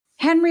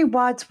Henry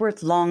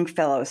Wadsworth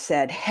Longfellow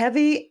said,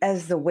 "Heavy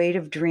as the weight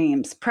of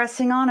dreams,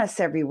 pressing on us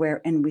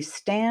everywhere, and we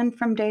stand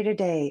from day to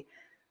day,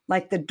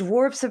 like the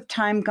dwarfs of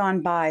time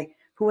gone by,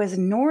 who, as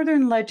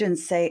northern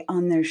legends say,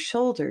 on their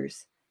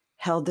shoulders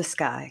held the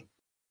sky."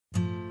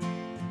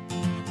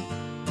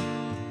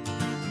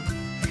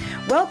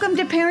 Welcome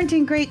to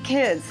Parenting Great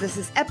Kids. This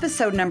is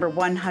episode number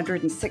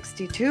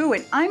 162,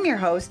 and I'm your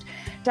host,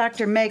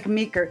 Dr. Meg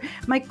Meeker.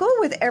 My goal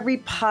with every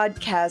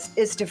podcast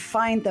is to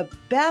find the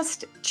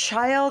best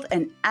child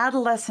and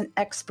adolescent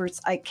experts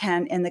I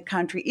can in the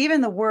country,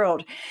 even the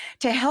world,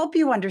 to help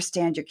you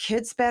understand your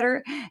kids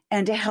better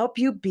and to help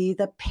you be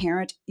the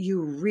parent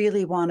you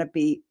really want to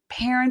be.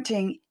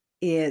 Parenting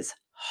is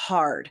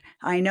hard.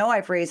 I know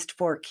I've raised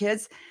 4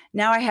 kids.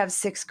 Now I have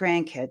 6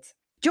 grandkids.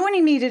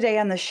 Joining me today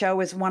on the show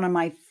is one of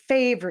my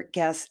favorite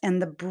guests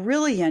and the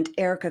brilliant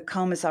Erica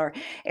Komisar.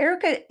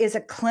 Erica is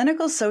a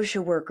clinical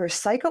social worker,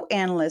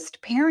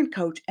 psychoanalyst, parent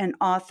coach, and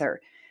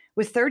author.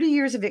 With 30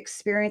 years of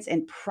experience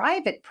in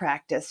private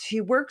practice, she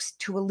works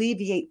to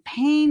alleviate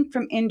pain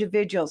from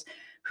individuals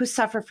who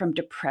suffer from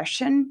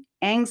depression,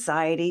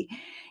 anxiety,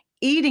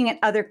 eating, and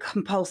other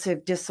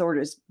compulsive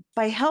disorders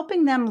by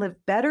helping them live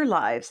better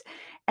lives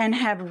and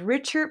have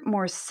richer,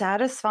 more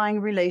satisfying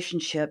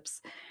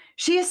relationships.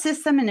 She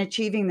assists them in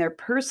achieving their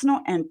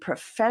personal and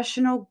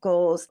professional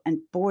goals, and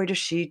boy, does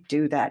she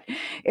do that.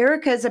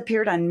 Erica has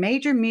appeared on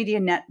major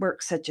media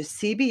networks such as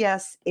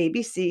CBS,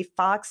 ABC,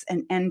 Fox,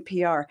 and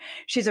NPR.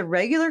 She's a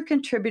regular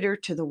contributor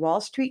to the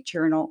Wall Street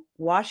Journal,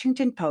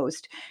 Washington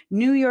Post,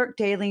 New York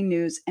Daily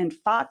News, and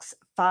Fox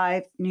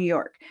 5 New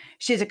York.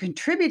 She's a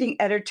contributing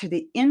editor to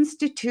the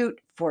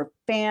Institute for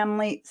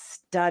Family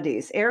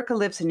Studies. Erica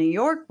lives in New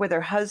York with her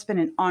husband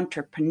and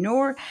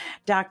entrepreneur,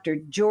 Dr.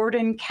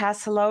 Jordan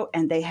Cassillo,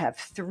 and they have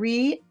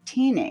 3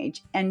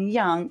 teenage and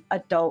young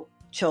adult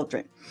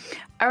children.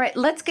 All right,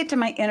 let's get to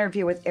my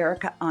interview with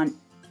Erica on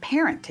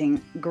parenting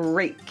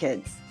great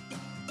kids.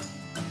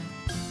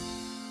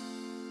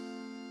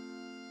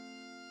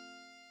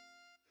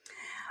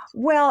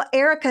 Well,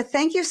 Erica,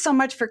 thank you so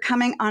much for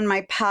coming on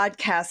my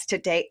podcast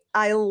today.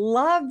 I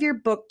love your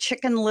book,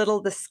 Chicken Little,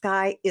 The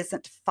Sky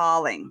Isn't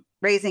Falling,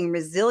 Raising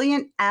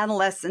Resilient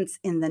Adolescents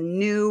in the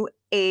New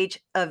Age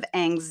of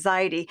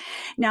Anxiety.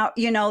 Now,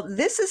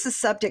 this is a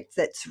subject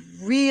that's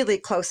really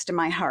close to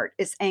my heart,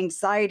 is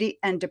anxiety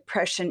and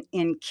depression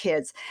in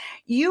kids.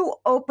 You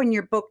open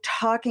your book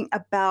talking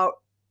about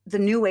the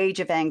new age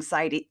of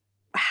anxiety.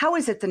 How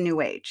is it the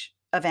new age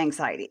of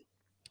anxiety?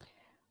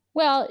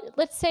 Well,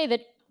 let's say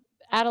that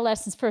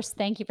adolescence, first,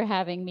 thank you for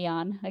having me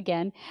on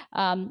again.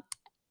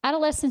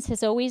 Adolescence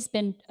has always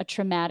been a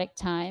traumatic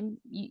time.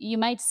 You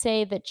might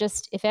say that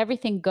just if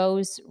everything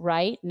goes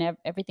right and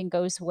everything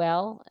goes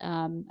well,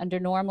 under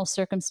normal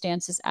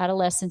circumstances,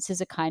 adolescence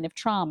is a kind of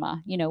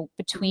trauma,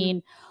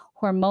 between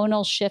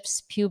hormonal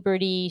shifts,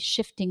 puberty,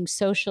 shifting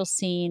social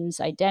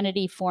scenes,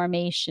 identity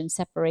formation,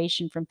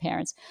 separation from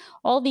parents.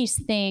 All these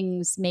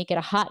things make it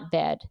a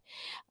hotbed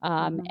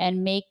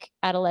and make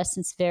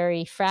adolescence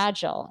very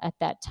fragile at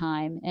that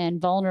time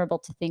and vulnerable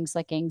to things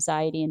like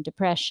anxiety and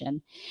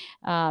depression.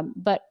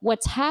 But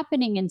what's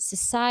happening in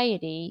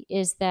society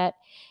is that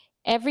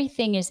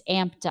everything is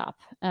amped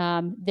up.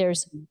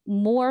 There's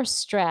more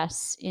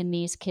stress in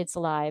these kids'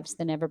 lives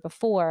than ever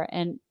before.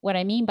 And what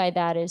I mean by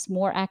that is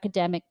more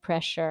academic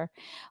pressure,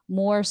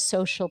 more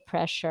social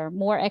pressure,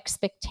 more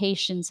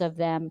expectations of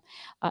them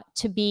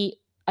to be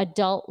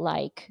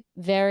adult-like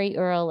very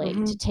early,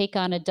 to take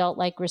on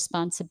adult-like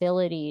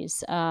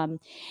responsibilities,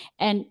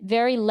 and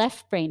very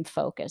left brain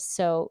focused.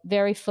 So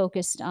very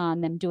focused on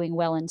them doing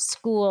well in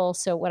school.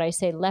 So what I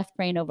say, left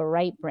brain over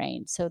right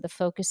brain. So the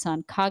focus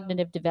on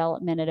cognitive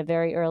development at a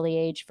very early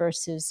age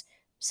versus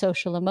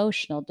social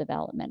emotional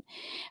development.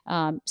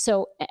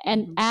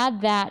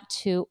 Add that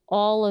to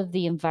all of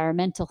the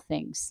environmental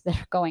things that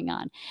are going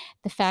on.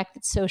 The fact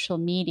that social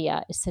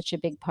media is such a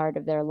big part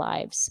of their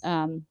lives.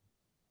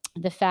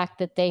 The fact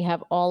that they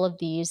have all of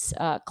these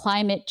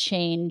climate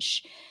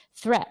change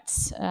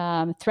threats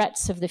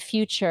of the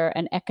future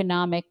and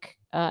economic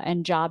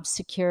and job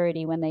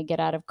security when they get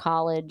out of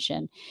college.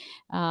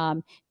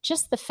 And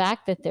just the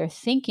fact that they're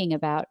thinking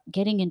about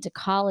getting into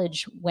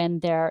college when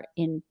they're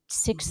in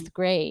 6th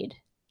grade.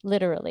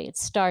 Literally, it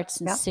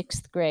starts in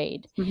 6th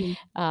grade,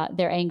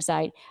 their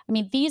anxiety. I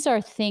mean, these are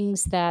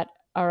things that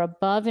are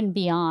above and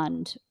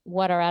beyond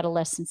what our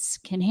adolescents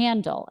can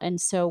handle.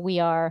 And so we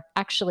are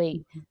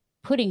actually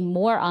putting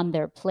more on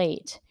their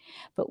plate,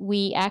 but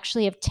we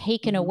actually have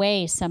taken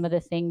away some of the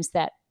things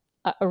that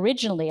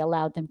originally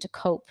allowed them to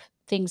cope.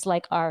 Things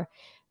like our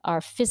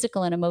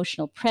physical and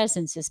emotional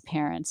presence as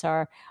parents,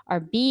 our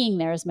being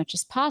there as much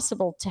as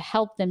possible to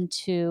help them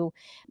to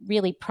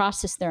really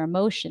process their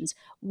emotions.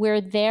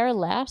 We're there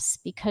less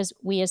because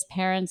we as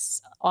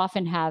parents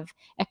often have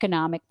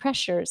economic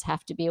pressures,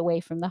 have to be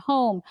away from the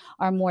home,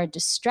 are more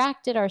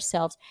distracted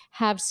ourselves,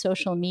 have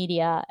social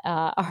media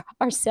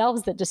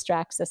ourselves that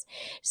distracts us.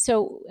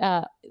 So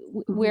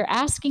we're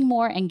asking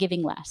more and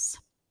giving less.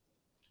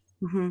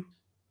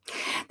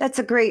 That's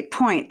a great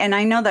point. And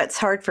I know that's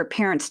hard for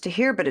parents to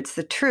hear, but it's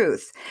the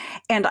truth.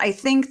 And I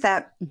think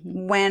that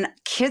Mhm. when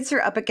kids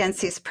are up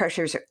against these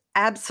pressures, you're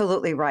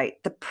absolutely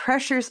right. The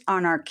pressures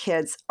on our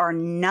kids are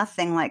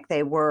nothing like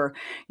they were,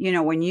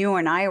 when you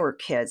and I were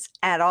kids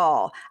at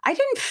all. I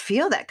didn't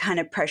feel that kind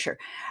of pressure.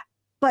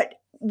 But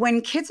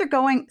when kids are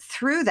going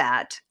through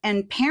that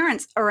and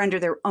parents are under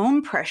their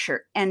own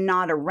pressure and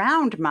not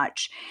around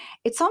much,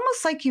 it's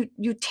almost like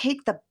you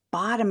take the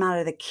bottom out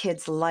of the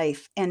kid's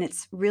life, and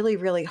it's really,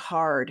 really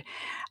hard.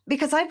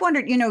 Because I've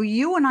wondered,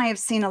 you and I have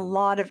seen a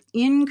lot of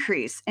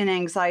increase in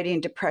anxiety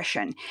and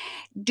depression.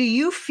 Do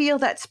you feel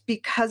that's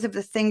because of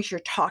the things you're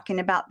talking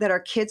about, that our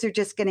kids are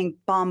just getting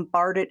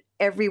bombarded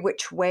every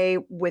which way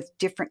with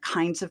different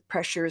kinds of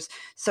pressures,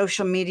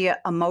 social media,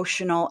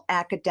 emotional,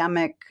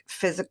 academic,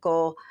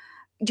 physical?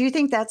 Do you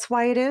think that's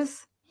why it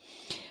is?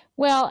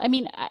 Well, I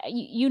mean,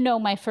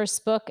 my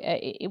first book,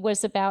 it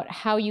was about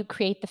how you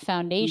create the Mm.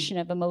 foundation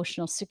of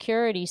emotional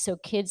security so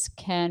kids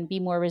can be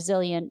more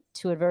resilient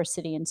to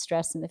adversity and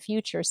stress in the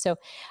future. So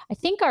I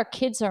think our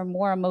kids are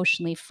more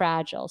emotionally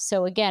fragile.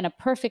 So, again, a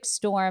perfect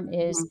storm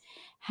is Mhm.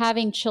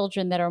 having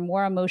children that are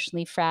more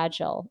emotionally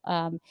fragile.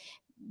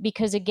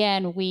 Because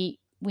again, we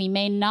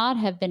may not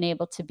have been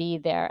able to be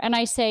there, and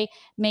I say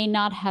may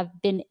not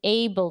have been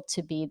able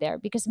to be there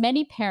because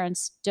many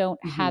parents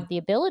don't Mhm. have the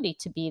ability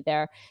to be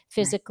there Right.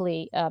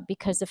 physically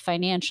because of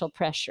financial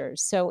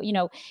pressures. So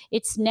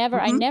it's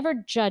never, I Mhm. never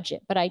judge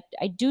it, but I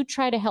do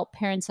try to help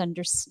parents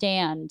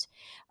understand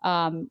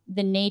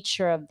the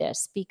nature of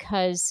this,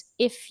 because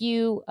if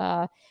you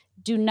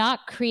do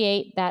not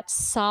create that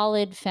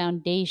solid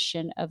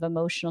foundation of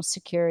emotional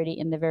security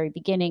in the very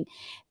beginning,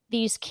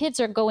 these kids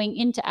are going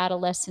into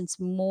adolescence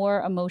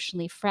more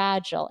emotionally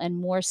fragile and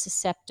more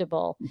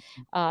susceptible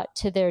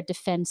to their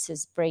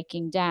defenses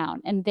breaking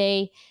down. And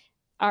they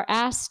are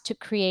asked to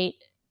create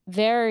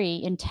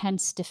very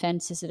intense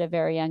defenses at a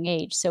very young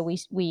age. So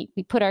we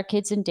put our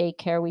kids in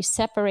daycare. We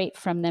separate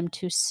from them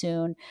too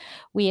soon.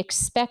 We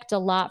expect a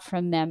lot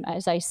from them,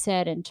 as I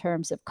said, in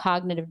terms of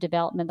cognitive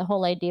development. The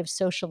whole idea of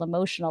social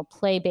emotional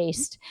play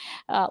based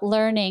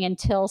learning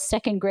until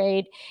second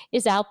grade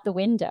is out the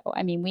window.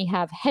 I mean, we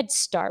have Head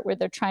Start where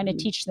they're trying to Mhm.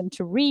 teach them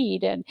to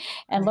read and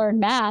Right. learn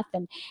math,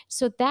 and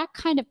so that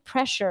kind of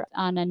pressure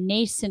on a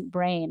nascent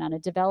brain, on a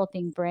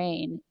developing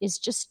brain, is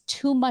just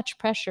too much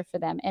pressure for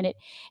them. And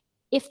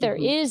if there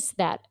Mhm. is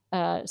that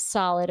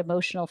solid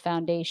emotional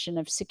foundation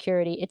of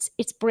security,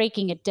 it's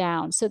breaking it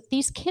down. So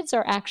these kids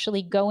are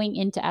actually going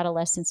into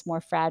adolescence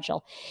more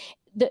fragile.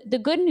 The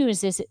good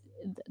news is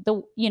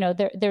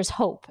there's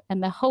hope,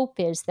 and the hope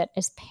is that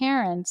as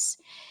parents,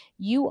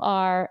 you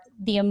are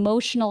the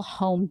emotional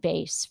home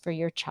base for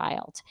your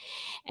child.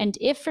 And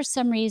if for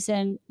some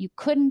reason you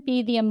couldn't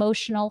be the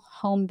emotional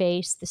home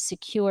base, the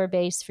secure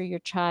base for your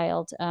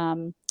child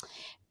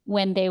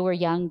when they were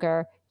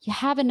younger, you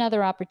have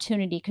another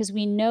opportunity, because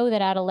we know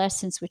that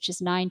adolescence, which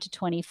is 9 to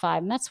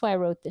 25, and that's why I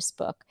wrote this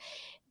book,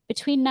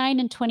 between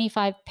 9 and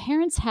 25,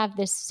 parents have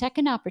this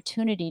second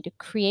opportunity to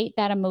create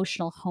that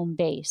emotional home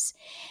base.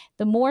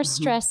 The more Mhm.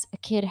 stress a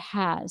kid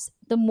has,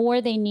 the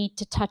more they need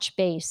to touch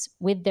base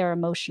with their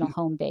emotional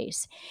home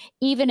base,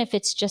 even if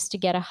it's just to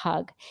get a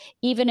hug,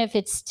 even if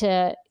it's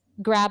to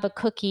grab a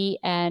cookie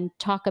and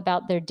talk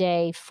about their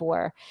day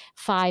for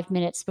 5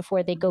 minutes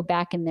before they go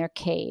back in their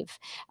cave,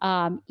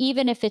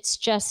 even if it's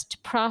just to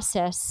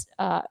process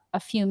a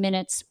few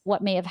minutes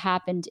what may have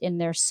happened in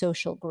their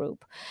social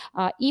group,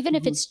 even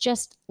if Mhm. it's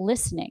just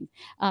listening,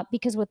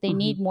 because what they Mhm.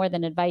 need more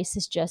than advice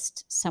is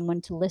just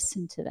someone to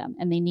listen to them,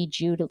 and they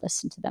need you to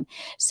listen to them.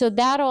 So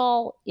that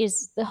all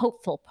is the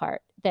hopeful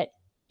part, that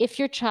if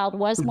your child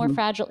was more Mhm.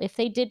 fragile, if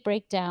they did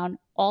break down,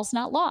 all's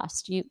not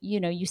lost.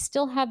 You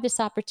still have this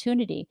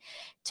opportunity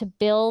to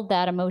build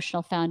that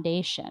emotional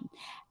foundation.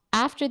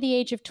 After the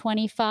age of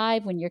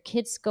 25, when your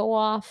kids go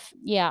off,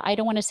 yeah, I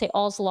don't want to say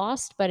all's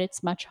lost, but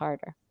it's much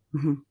harder.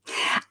 Mhm.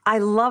 I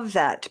love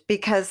that,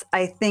 because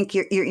I think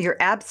you're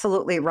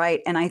absolutely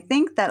right, and I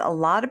think that a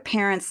lot of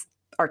parents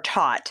are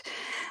taught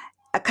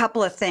a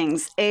couple of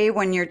things. A,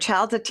 when your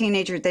child's a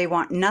teenager, they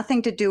want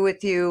nothing to do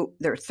with you.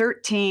 They're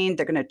 13,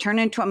 they're going to turn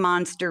into a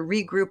monster,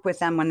 regroup with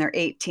them when they're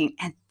 18.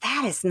 And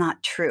that is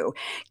not true.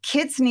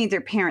 Kids need their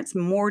parents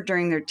more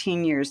during their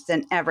teen years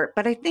than ever.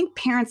 But I think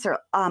parents are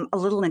a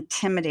little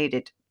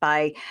intimidated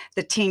by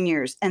the teen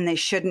years, and they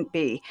shouldn't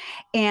be.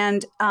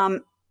 And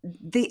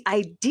the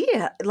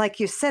idea,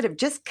 like you said, of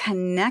just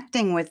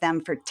connecting with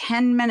them for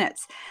 10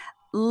 minutes,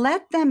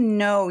 let them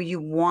know you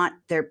want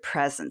their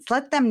presence.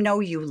 Let them know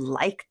you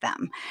like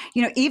them.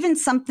 Even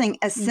something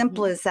as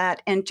simple Hmm. as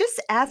that, and just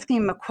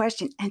asking them a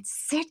question and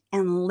sit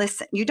and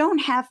listen. You don't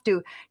have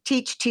to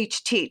teach,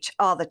 teach, teach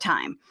all the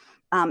time.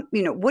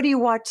 What are you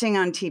watching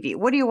on TV?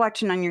 What are you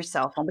watching on your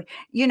cell phone?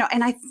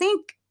 And I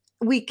think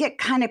we get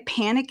kind of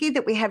panicky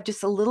that we have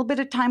just a little bit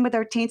of time with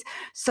our teens.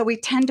 So we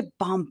tend to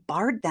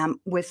bombard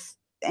them with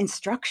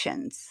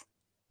instructions.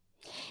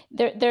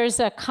 There's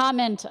a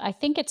comment, I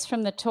think it's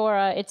from the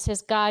Torah. It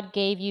says, God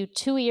gave you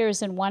 2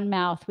 ears and 1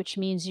 mouth, which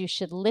means you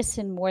should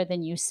listen more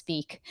than you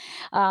speak.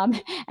 Um,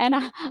 and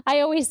I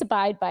always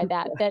abide by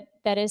that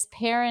as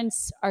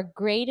parents, our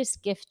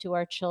greatest gift to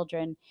our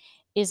children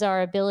is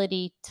our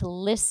ability to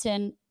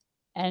listen,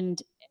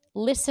 and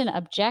listen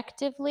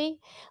objectively,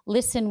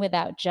 listen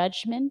without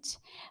judgment,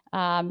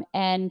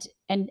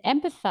 and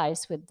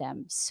empathize with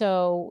them.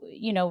 So,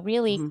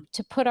 really Mhm.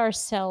 to put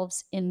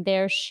ourselves in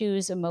their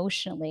shoes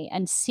emotionally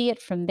and see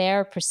it from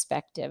their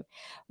perspective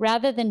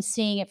rather than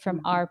seeing it from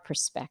Mhm. our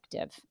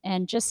perspective,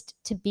 and just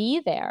to be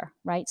there,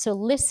 right? So,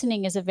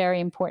 listening is a very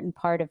important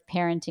part of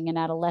parenting an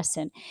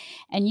adolescent.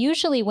 And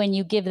usually, when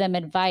you give them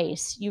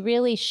advice, you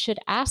really should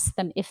ask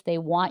them if they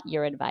want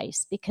your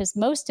advice, because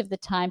most of the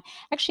time,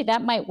 actually,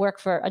 that might work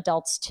for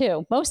adults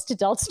too. Most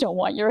adults don't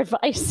want your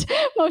advice.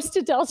 Most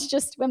adults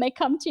just, when they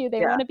come to you,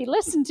 they Yeah, want to be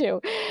listened to.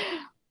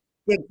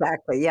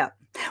 exactly. Yeah.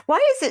 Why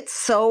is it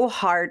so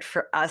hard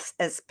for us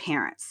as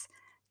parents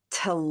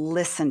to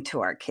listen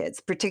to our kids,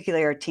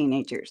 particularly our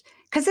teenagers?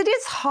 Because it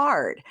is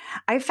hard.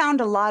 I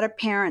found a lot of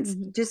parents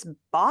Mhm. just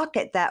balk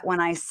at that when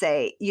I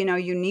say,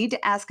 you need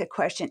to ask a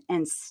question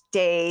and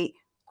stay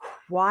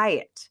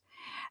quiet.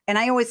 And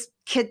I always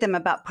kid them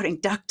about putting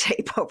duct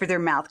tape over their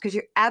mouth, because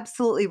you're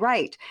absolutely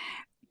right.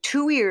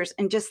 2 ears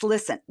and just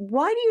listen.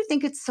 Why do you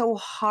think it's so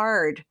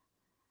hard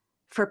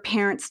for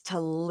parents to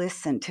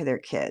listen to their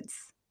kids?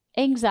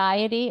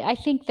 Anxiety. I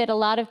think that a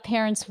lot of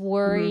parents Mhm.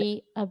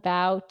 worry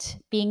about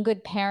being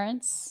good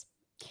parents.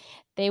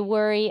 They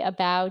worry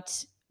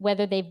about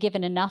whether they've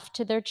given enough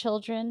to their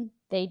children.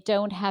 They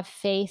don't have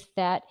faith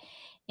that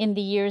in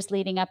the years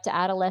leading up to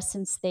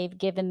adolescence, they've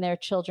given their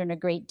children a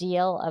great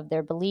deal of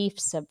their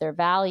beliefs, of their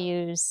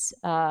values,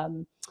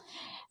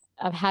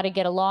 of how to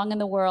get along in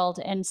the world.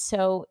 And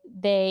so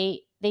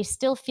they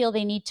still feel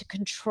they need to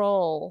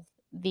control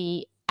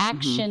the Mhm.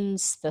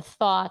 actions, the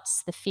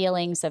thoughts, the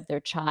feelings of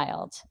their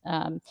child.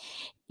 From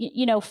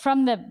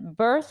the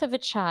birth of a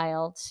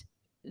child,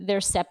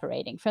 they're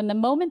separating. From the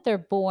moment they're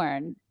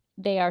born,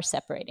 they are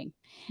separating.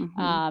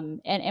 Mhm.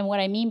 And what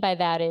I mean by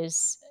that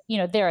is,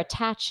 they're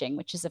attaching,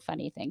 which is a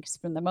funny thing, because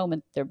from the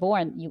moment they're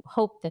born, you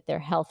hope that they're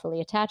healthily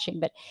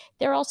attaching, but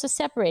they're also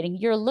separating.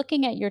 You're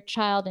looking at your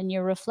child and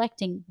you're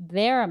reflecting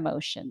their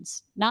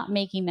emotions, not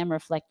making them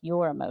reflect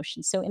your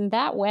emotions. So in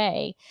that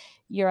way,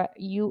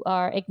 you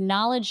are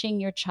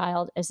acknowledging your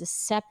child as a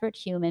separate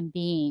human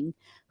being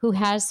who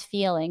has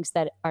feelings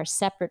that are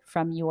separate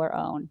from your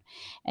own.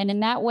 And in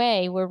that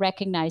way, we're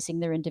recognizing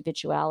their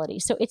individuality.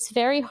 So it's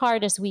very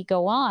hard as we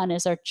go on,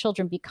 as our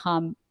children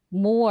become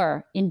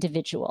more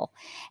individual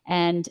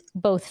and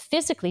both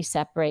physically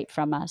separate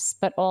from us,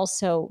 but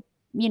also,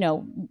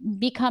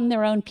 become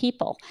their own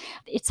people.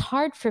 It's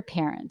hard for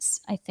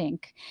parents, I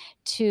think,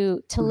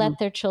 to Mhm. let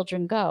their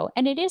children go.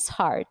 And it is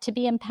hard to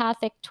be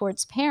empathic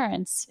towards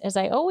parents, as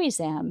I always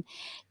am.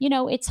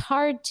 It's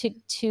hard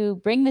to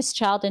bring this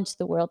child into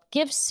the world,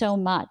 give so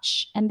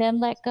much, and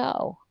then let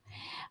go,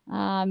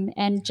 and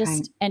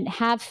Right. and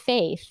have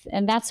faith.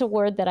 And that's a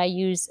word that I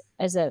use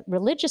as a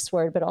religious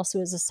word, but also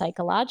as a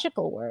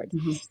psychological word.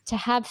 Mhm. To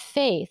have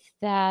faith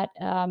that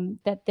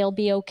they'll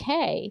be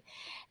okay.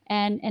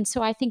 And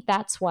so I think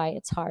that's why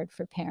it's hard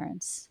for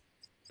parents.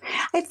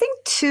 I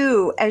think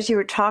too, as you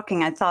were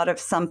talking, I thought of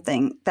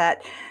something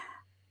that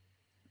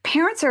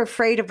parents are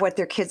afraid of what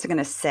their kids are going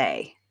to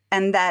say.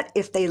 And that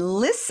if they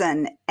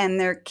listen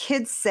and their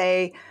kids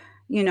say,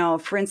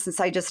 for instance,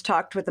 I just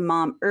talked with a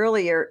mom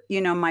earlier,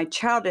 my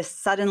child is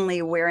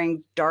suddenly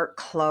wearing dark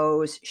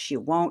clothes. She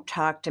won't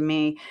talk to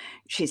me.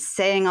 She's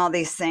saying all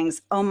these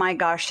things. Oh my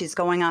gosh, she's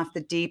going off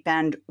the deep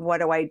end. What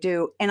do I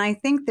do? And I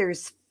think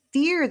there's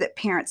fear that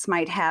parents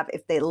might have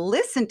if they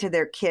listen to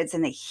their kids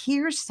and they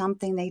hear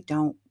something they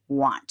don't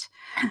want.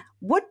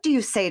 What do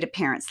you say to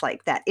parents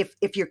like that?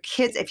 If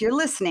you're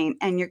listening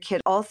and your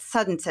kid all of a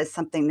sudden says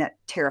something that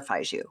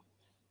terrifies you?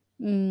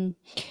 Mm.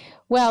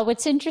 Well,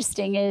 what's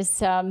interesting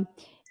is,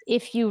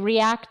 if you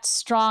react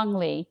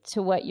strongly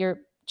to what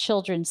your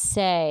children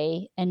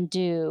say and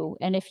do,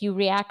 and if you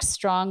react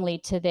strongly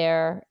to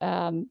their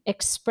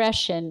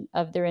expression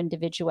of their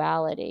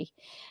individuality,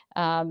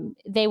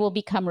 they will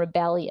become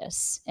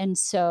rebellious. And Right.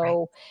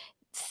 so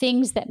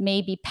things that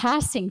may be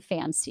passing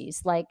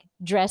fancies, like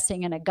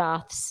dressing in a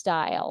goth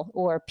style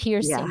or Yeah.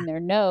 piercing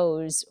their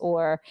nose,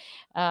 or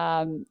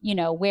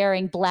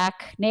wearing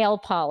black nail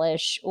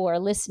polish, or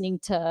listening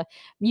to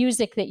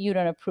music that you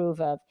don't approve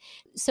of.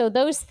 So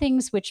those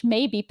things which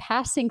may be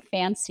passing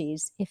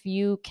fancies, if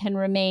you can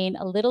remain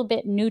a little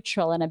bit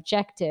neutral and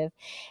objective,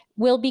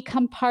 will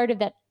become part of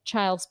that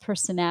child's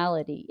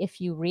personality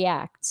if you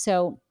react.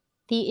 So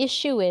the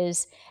issue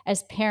is,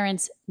 as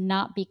parents,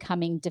 not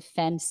becoming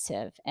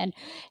defensive. And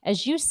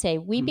as you say,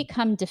 we Mhm.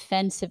 become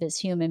defensive as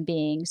human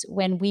beings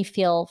when we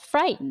feel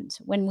frightened,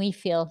 when we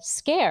feel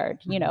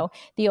scared, Mhm.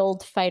 the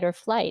old fight or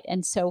flight.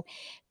 And so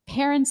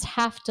parents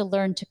have to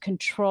learn to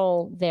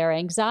control their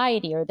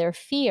anxiety or their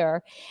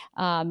fear.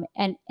 And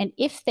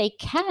if they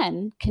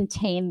can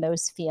contain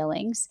those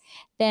feelings,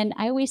 then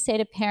I always say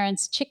to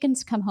parents,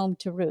 chickens come home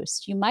to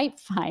roost. You might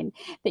find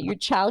that your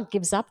child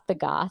gives up the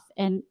goth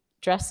and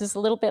dresses a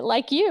little bit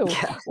like you,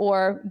 Yeah.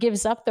 or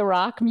gives up the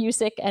rock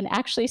music and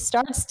actually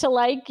starts to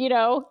like,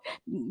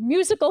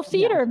 musical Yeah.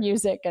 theater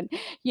music, and,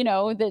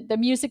 the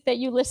music that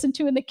you listened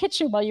to in the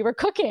kitchen while you were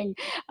cooking.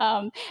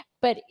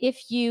 But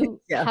if you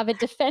Yeah. have a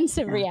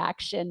defensive Yeah.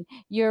 reaction,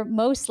 you're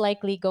most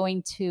likely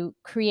going to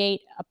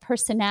create a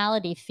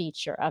personality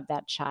feature of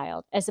that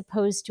child as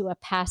opposed to a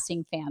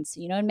passing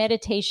fancy. In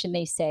meditation,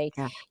 they say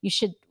Yeah. you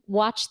should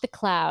watch the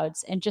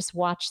clouds and just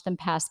watch them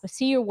pass. But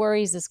see your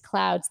worries as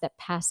clouds that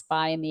pass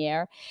by in the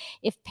air.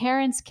 If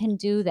parents can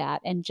do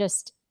that and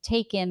just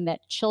take in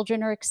that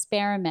children are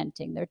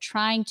experimenting, they're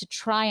trying to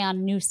try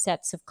on new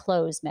sets of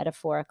clothes,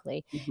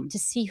 metaphorically, Mhm. to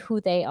see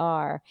who they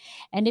are.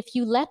 And if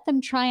you let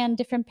them try on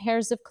different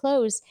pairs of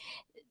clothes,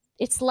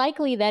 it's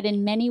likely that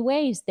in many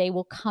ways they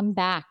will come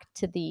back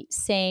to the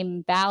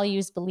same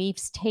values,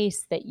 beliefs,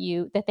 tastes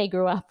that they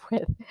grew up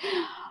with.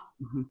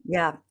 Mhm.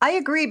 Yeah, I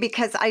agree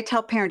because I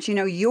tell parents,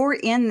 you're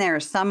in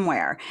there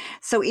somewhere.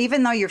 So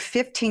even though your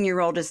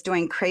 15-year-old is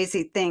doing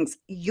crazy things,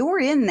 you're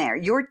in there.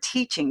 You're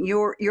teaching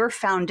your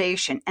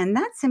foundation, and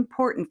that's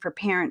important for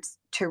parents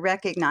to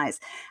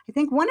recognize. I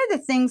think one of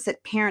the things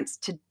that parents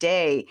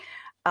today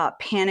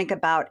panic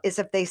about is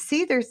if they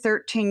see their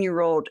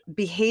 13-year-old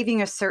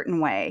behaving a certain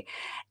way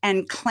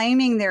and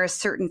claiming they're a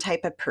certain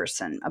type of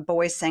person, a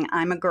boy saying,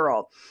 "I'm a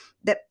girl,"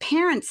 that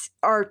parents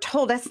are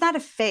told that's not a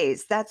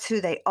phase, that's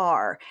who they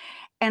are.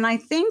 And I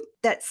think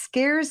that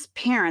scares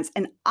parents.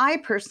 And I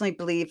personally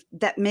believe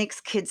that makes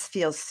kids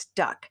feel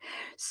stuck.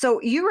 So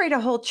you write a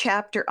whole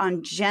chapter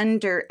on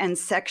gender and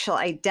sexual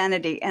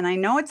identity. And I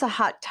know it's a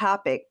hot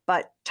topic,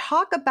 but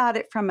talk about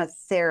it from a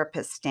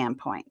therapist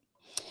standpoint.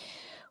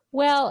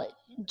 Well,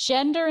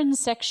 gender and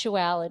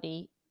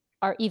sexuality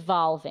are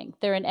evolving.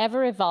 They're an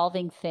ever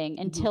evolving thing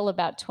Mhm. until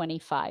about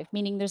 25,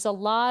 meaning there's a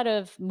lot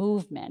of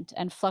movement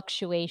and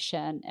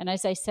fluctuation. And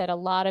as I said, a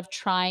lot of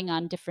trying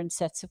on different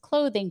sets of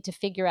clothing to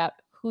figure out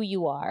who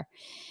you are.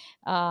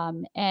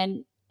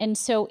 And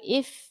so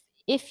if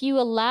you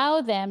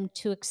allow them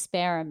to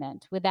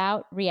experiment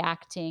without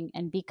reacting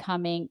and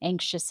becoming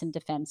anxious and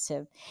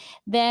defensive,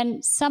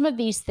 then some of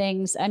these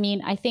things, I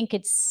mean, I think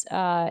it's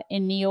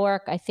in New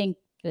York, I think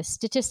the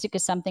statistic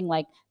is something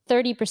like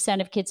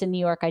 30% of kids in New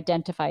York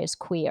identify as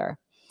queer.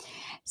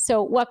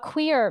 So, what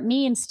queer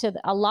means to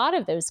a lot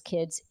of those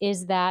kids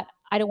is that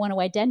I don't want to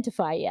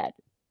identify yet.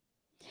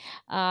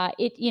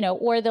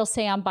 Or they'll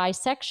say I'm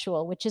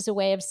bisexual, which is a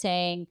way of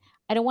saying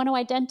I don't want to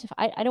identify.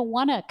 I don't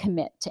want to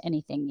commit to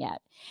anything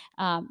yet.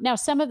 Now,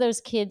 some of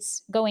those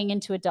kids going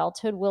into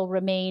adulthood will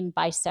remain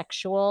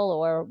bisexual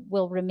or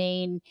will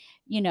remain,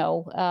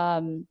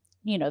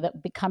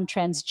 that become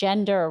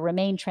transgender or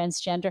remain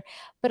transgender.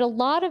 But a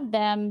lot of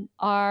them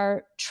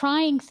are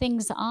trying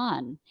things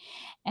on.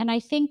 And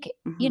I think,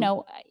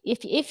 Mhm.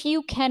 if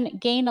you can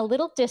gain a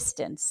little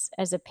distance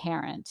as a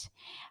parent,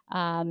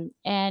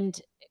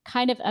 and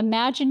kind of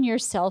imagine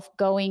yourself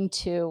going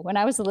to, when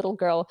I was a little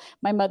girl,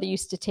 my mother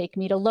used to take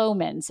me to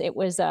Loehmann's. It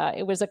was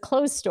a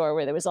clothes store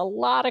where there was a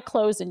lot of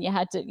clothes, and you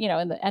had to,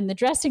 and the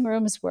dressing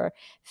rooms were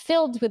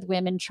filled with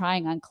women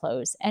trying on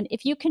clothes. And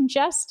if you can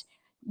just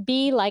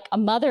be like a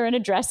mother in a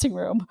dressing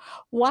room,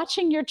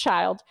 watching your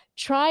child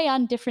try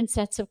on different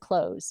sets of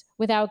clothes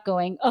without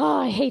going, "Oh,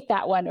 I hate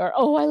that one," or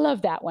 "Oh, I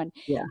love that one."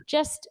 Yeah.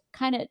 Just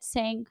kind of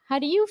saying, "How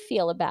do you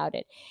feel about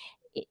it?"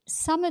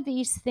 Some of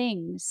these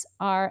things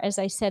are, as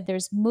I said,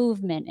 there's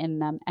movement in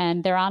them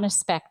and they're on a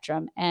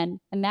spectrum.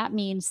 And that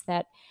means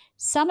that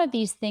some of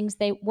these things,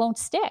 they won't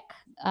stick.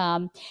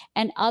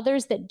 And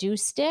others that do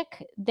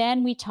stick,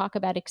 then we talk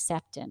about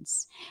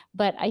acceptance.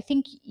 But I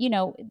think,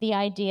 the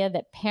idea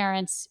that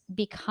parents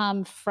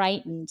become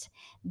frightened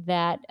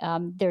that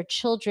their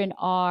children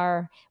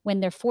are, when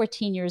they're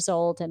 14 years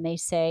old and they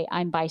say,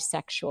 I'm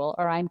bisexual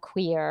or I'm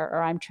queer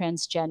or I'm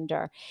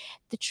transgender,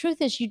 the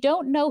truth is, you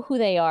don't know who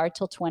they are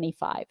till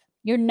 25.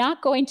 You're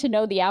not going to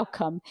know the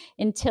outcome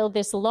until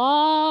this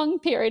long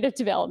period of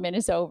development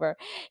is over.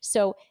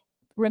 So,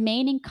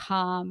 remaining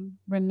calm,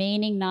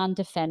 remaining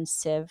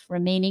non-defensive,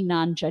 remaining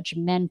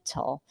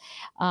non-judgmental,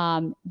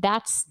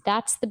 that's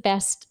the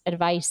best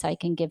advice I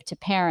can give to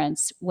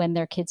parents when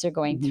their kids are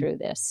going Mhm. through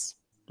this.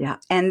 Yeah.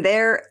 And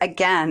there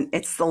again,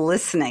 it's the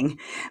listening,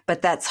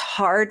 but that's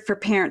hard for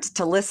parents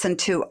to listen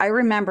to. I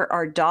remember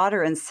our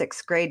daughter in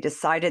 6th grade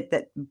decided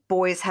that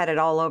boys had it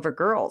all over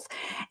girls.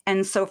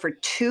 And so for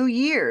 2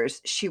 years,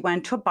 she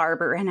went to a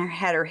barber and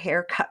had her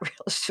hair cut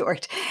real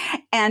short.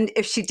 And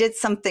if she did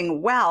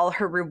something well,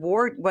 her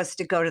reward was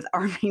to go to the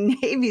Army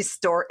Navy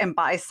store and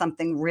buy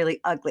something really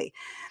ugly.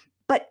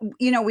 But,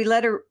 we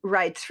let her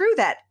ride through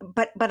that,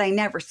 but I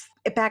never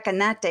back in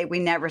that day, we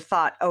never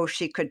thought, "Oh,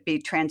 she could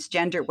be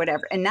transgender,"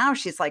 whatever, and now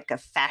she's like a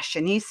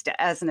fashionista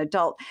as an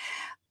adult.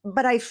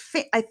 but I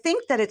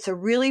think that it's a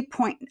really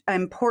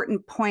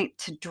important point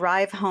to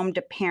drive home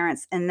to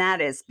parents, and that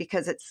is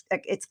because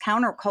it's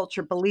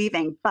counterculture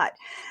believing, but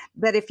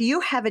that if you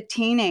have a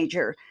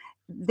teenager,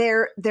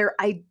 their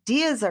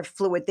ideas are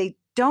fluid. They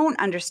don't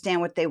understand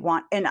what they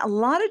want, and a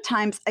lot of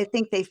times I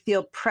think they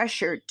feel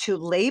pressured to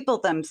label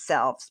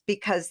themselves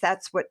because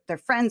that's what their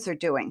friends are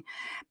doing.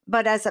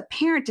 But as a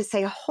parent, to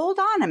say, hold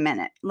on a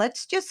minute,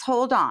 let's just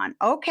hold on.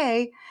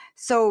 Okay,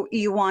 so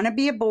you want to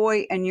be a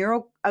boy and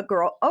you're a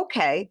girl.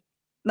 Okay,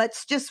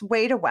 let's just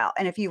wait a while.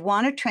 And if you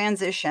want to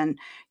transition,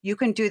 you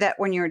can do that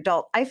when you're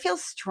adult. I feel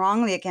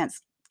strongly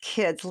against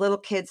little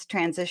kids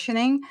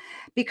transitioning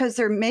because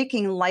they're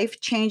making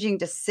life-changing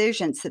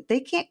decisions that they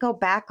can't go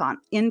back on.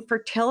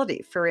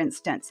 Infertility, for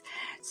instance.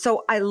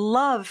 So I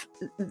love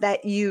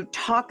that you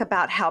talk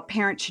about how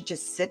parents should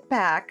just sit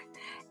back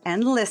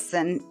and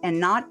listen and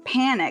not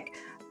panic,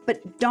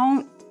 but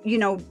don't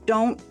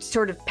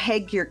sort of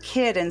peg your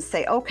kid and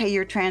say, okay,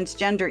 you're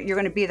transgender, you're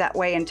going to be that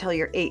way until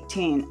you're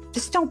 18.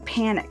 Just don't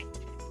panic.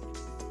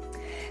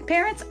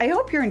 Parents, I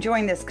hope you're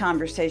enjoying this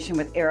conversation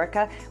with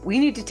Erica. We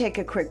need to take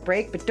a quick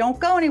break, but don't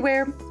go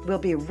anywhere. We'll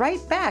be right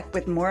back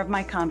with more of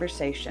my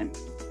conversation.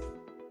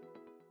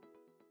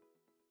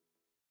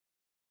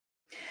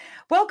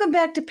 Welcome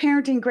back to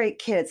Parenting Great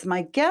Kids.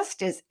 My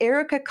guest is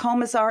Erica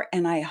Komisar,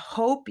 and I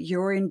hope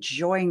you're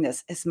enjoying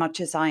this as much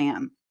as I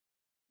am.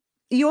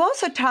 You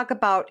also talk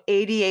about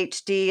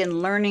ADHD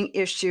and learning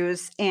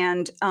issues,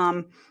 and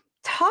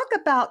talk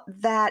about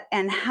that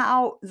and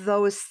how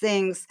those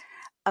things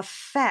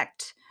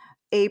affect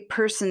a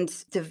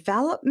person's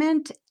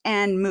development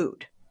and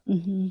mood.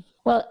 Mm-hmm.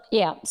 Well,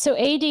 yeah. So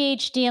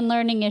ADHD and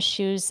learning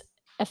issues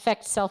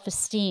affect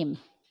self-esteem.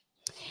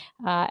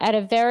 At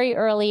a very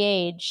early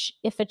age,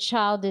 if a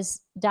child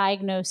is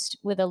diagnosed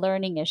with a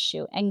learning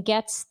issue and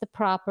gets the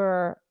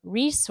proper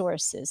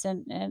resources,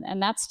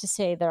 and that's to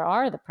say there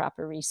are the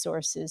proper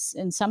resources.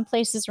 In some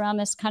places around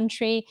this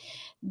country,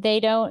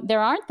 there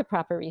aren't the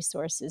proper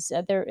resources.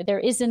 There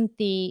isn't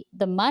the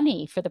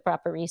money for the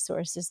proper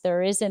resources.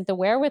 There isn't the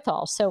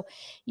wherewithal. So,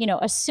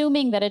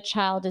 assuming that a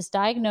child is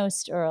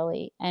diagnosed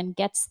early and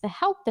gets the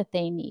help that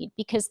they need,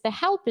 because the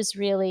help is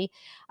really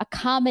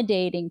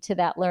accommodating to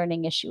that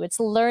learning issue. It's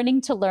learning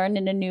to learn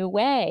in a new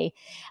way.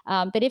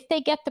 But if they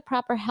get the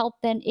proper help,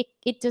 then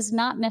it does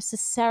not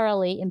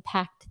necessarily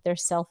impact their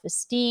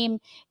self-esteem.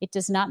 It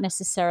does not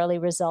necessarily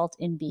result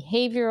in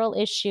behavioral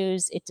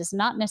issues. It does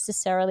not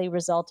necessarily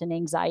result in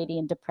anxiety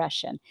and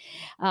depression.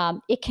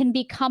 It can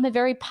become a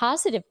very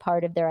positive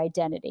part of their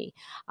identity.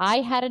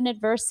 I had an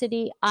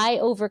adversity. I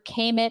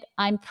overcame it.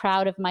 I'm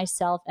proud of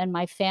myself, and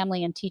my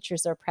family and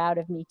teachers are proud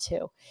of me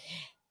too.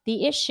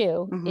 The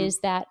issue is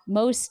that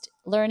most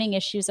learning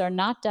issues are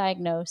not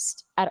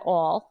diagnosed at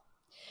all,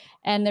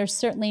 and they're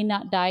certainly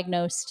not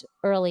diagnosed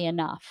early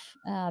enough.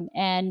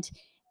 And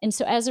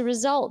so as a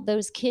result,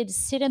 those kids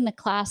sit in the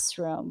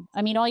classroom.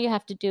 I mean, all you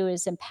have to do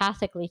is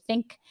empathically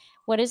think,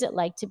 what is it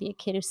like to be a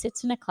kid who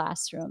sits in a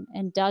classroom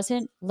and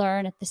doesn't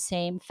learn at the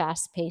same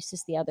fast pace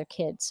as the other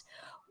kids,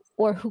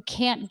 or who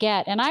can't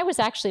get, and I was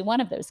actually one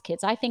of those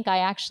kids. I think I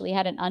actually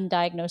had an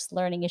undiagnosed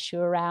learning issue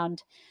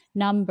around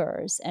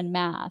numbers and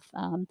math.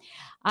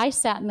 I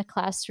sat in the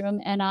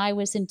classroom and I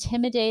was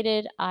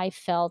intimidated. I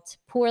felt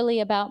poorly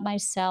about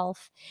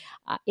myself.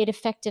 It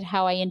affected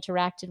how I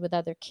interacted with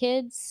other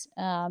kids.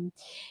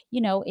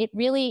 It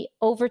really,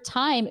 over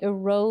time,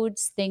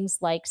 erodes things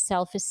like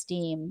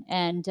self-esteem,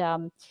 and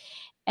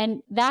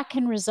that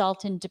can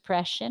result in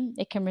depression.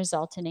 It can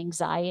result in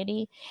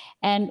anxiety.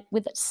 And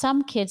with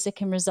some kids, it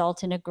can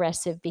result in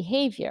aggressive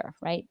behavior,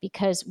 right?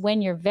 Because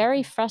when you're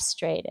very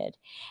frustrated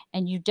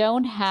and you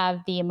don't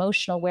have the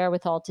emotional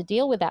wherewithal to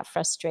deal with that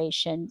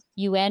frustration,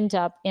 you end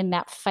up in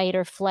that fight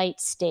or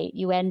flight state.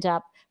 You end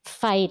up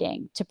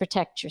fighting to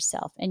protect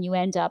yourself, and you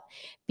end up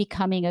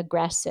becoming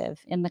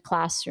aggressive in the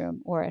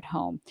classroom or at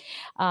home.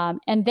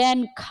 And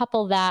then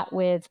couple that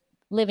with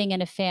living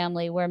in a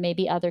family where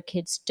maybe other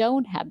kids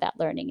don't have that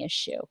learning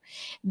issue.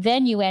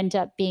 Then you end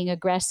up being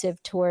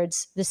aggressive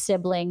towards the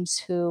siblings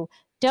who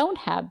don't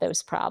have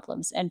those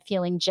problems and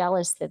feeling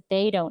jealous that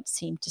they don't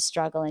seem to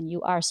struggle and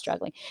you are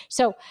struggling.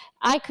 So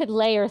I could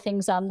layer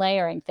things on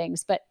layering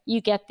things, but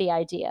you get the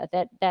idea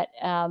that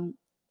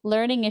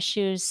learning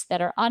issues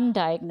that are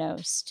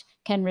undiagnosed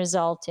can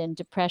result in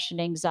depression,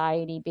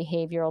 anxiety,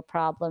 behavioral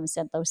problems,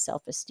 and low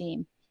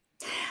self-esteem.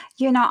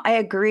 I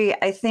agree.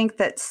 I think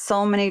that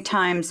so many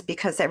times,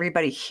 because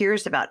everybody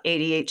hears about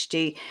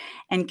ADHD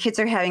and kids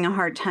are having a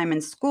hard time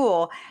in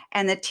school,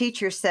 and the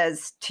teacher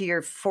says to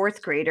your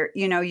fourth grader,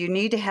 you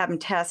need to have him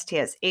test. He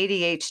has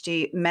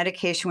ADHD.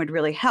 Medication would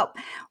really help.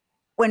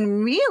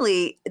 When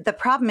really the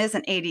problem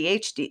isn't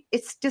ADHD,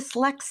 it's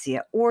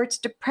dyslexia or it's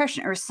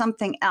depression or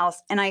something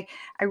else. And I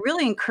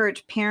really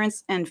encourage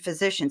parents and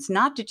physicians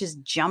not to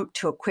just jump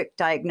to a quick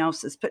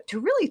diagnosis, but to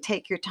really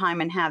take your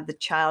time and have the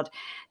child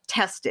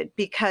tested,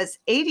 because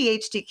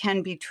ADHD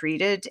can be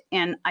treated.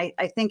 And I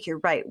think you're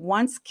right.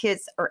 Once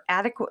kids are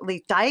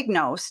adequately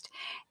diagnosed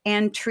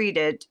and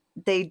treated,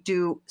 they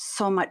do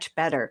so much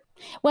better?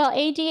 Well,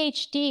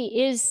 ADHD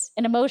is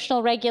an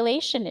emotional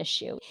regulation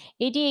issue.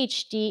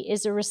 ADHD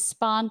is a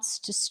response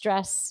to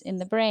stress in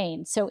the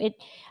brain. So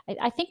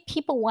I think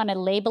people want to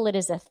label it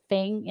as a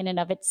thing in and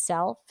of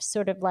itself,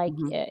 sort of like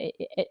Hmm.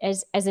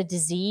 as a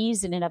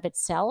disease in and of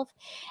itself.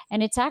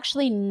 And it's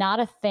actually not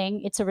a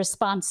thing. It's a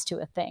response to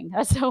a thing.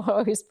 That's how I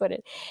always put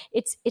it.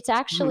 It's Hmm.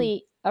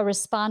 actually a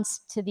response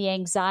to the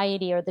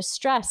anxiety or the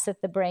stress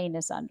that the brain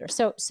is under.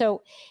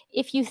 So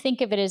if you think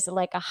of it as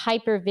like a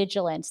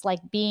hypervigilance, like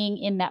being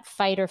in that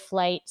fight or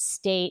flight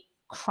state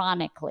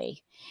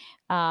chronically.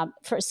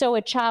 So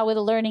a child with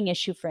a learning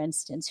issue, for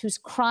instance, who's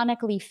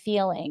chronically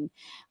feeling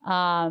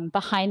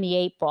behind the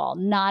eight ball,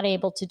 not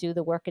able to do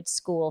the work at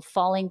school,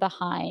 falling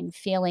behind,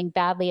 feeling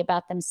badly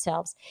about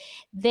themselves,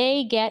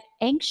 they get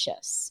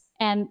anxious.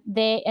 And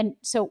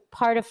so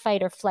part of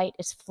fight or flight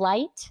is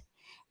flight,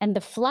 and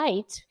the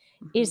flight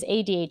Hmm. is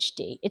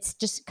ADHD. It's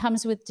just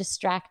comes with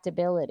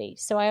distractibility.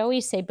 So I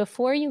always say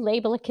before you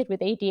label a kid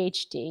with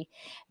ADHD,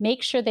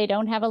 make sure they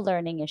don't have a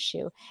learning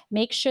issue.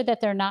 Make sure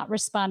that they're not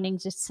responding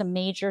to some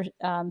major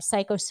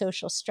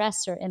psychosocial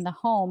stressor in the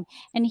home.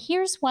 And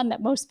here's one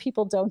that most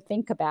people don't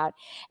think about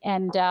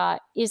and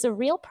is a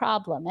real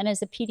problem. And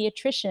as a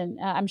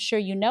pediatrician, I'm sure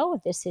you know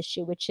of this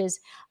issue, which is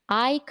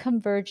eye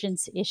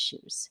convergence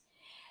issues.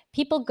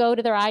 People go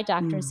to their eye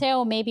doctor and Mm. say,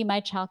 oh, maybe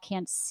my child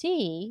can't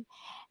see.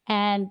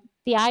 And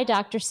the eye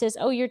doctor says,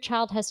 oh, your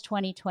child has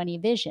 20/20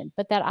 vision.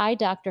 But that eye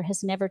doctor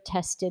has never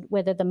tested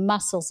whether the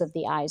muscles of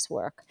the eyes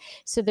work.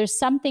 So there's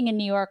something in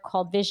New York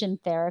called vision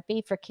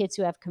therapy for kids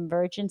who have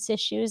convergence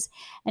issues.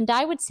 And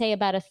I would say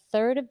about a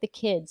third of the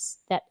kids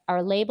that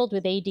are labeled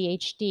with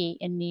ADHD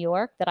in New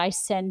York that I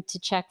send to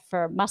check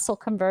for muscle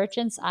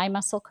convergence, eye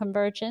muscle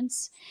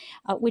convergence,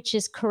 which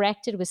is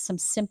corrected with some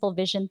simple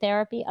vision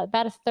therapy,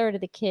 about a third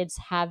of the kids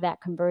have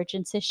that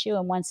convergence issue.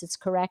 And once it's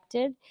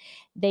corrected,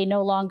 they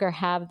no longer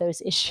have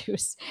those issues.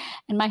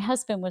 And my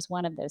husband was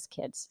one of those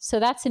kids. So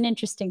that's an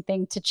interesting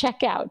thing to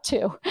check out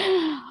too.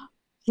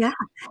 Yeah.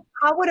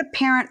 How would a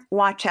parent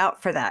watch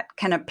out for that?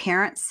 Can a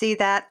parent see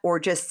that or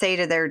just say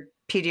to their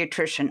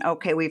pediatrician,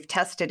 okay, we've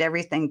tested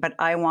everything, but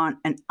I want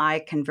an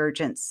eye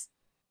convergence?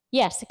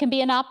 Yes, it can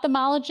be an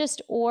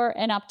ophthalmologist or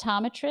an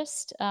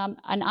optometrist,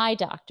 an eye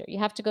doctor. You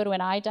have to go to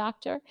an eye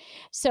doctor.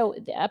 So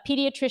a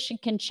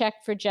pediatrician can check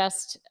for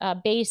just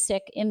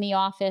basic in the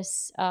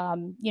office,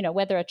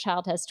 whether a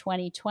child has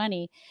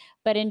 20/20.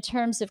 But in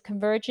terms of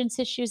convergence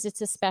issues,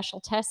 it's a special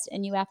test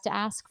and you have to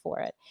ask for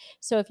it.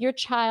 So if your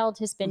child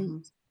has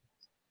been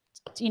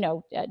Hmm.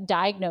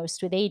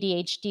 diagnosed with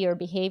ADHD or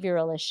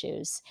behavioral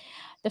issues,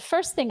 the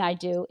first thing I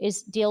do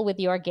is deal with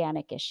the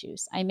organic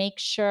issues. I make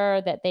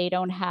sure that they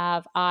don't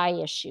have eye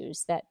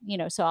issues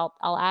so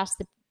I'll ask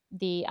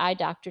the eye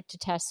doctor to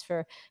test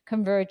for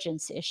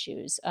convergence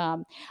issues.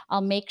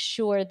 I'll make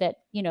sure that,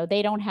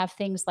 they don't have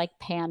things like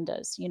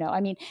pandas.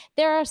 I mean,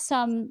 there are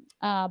some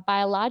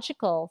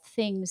biological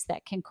things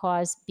that can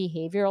cause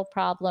behavioral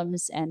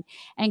problems and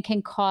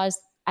can cause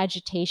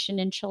agitation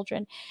in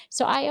children.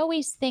 So I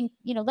always think,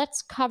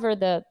 let's cover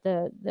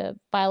the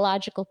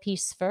biological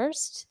piece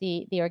first,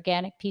 the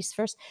organic piece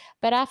first.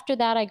 But after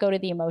that, I go to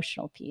the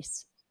emotional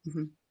piece.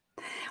 Hmm.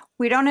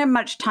 We don't have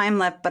much time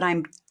left, but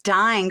I'm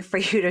dying for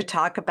you to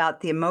talk about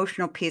the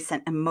emotional piece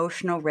and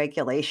emotional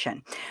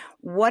regulation.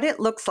 What it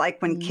looks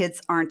like when Mm.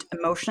 kids aren't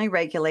emotionally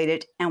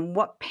regulated and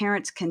what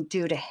parents can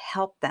do to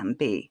help them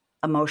be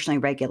emotionally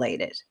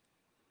regulated.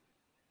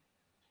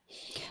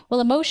 Well,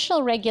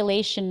 emotional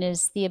regulation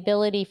is the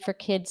ability for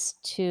kids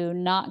to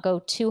not go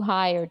too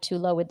high or too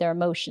low with their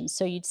emotions.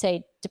 So you'd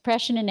say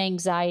depression and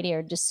anxiety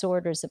are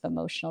disorders of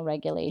emotional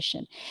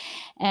regulation.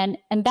 And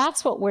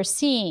that's what we're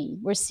seeing.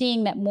 We're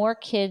seeing that more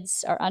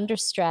kids are under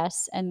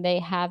stress and they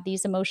have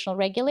these emotional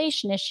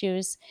regulation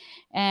issues,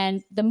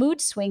 and the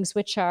mood swings,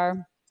 which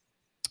are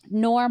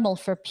normal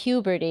for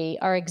puberty,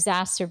 are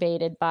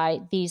exacerbated by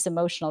these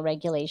emotional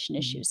regulation Mhm.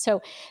 issues.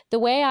 So the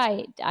way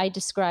I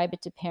describe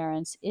it to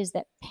parents is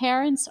that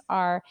parents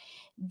are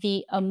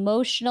the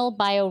emotional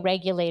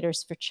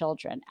bioregulators for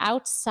children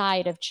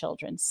outside of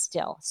children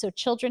still. So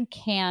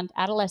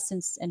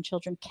adolescents and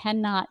children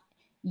cannot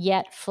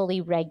yet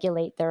fully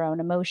regulate their own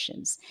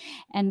emotions.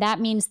 And that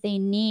means they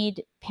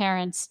need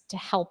parents to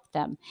help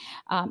them.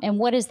 And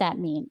what does that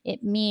mean?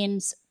 It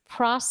means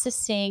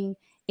processing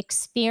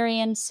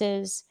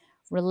experiences,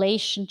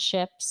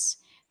 relationships,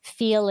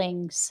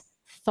 feelings,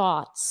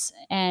 thoughts.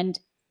 And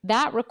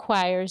that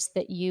requires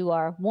that you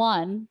are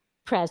one,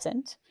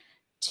 present,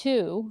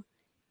 two,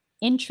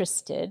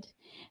 interested,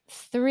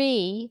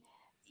 three,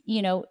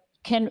 you know,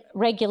 can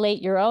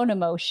regulate your own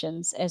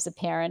emotions as a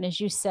parent. As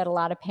you said, a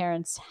lot of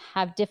parents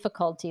have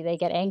difficulty. They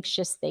get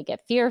anxious, they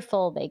get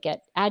fearful, they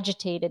get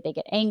agitated, they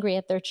get angry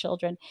at their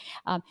children.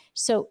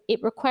 So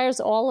it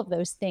requires all of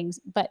those things,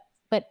 but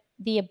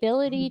the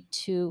ability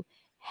to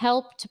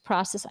help to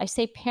process. I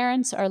say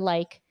parents are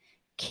like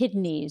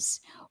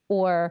kidneys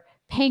or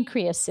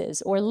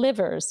pancreases or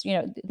livers.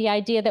 The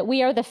idea that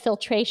we are the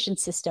filtration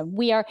system.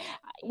 We are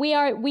we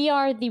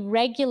are the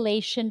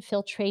regulation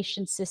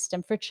filtration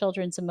system for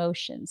children's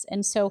emotions.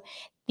 And so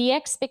the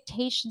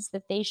expectations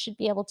that they should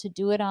be able to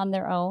do it on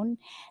their own,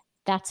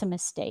 that's a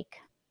mistake.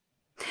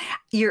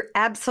 You're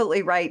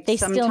absolutely right. They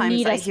still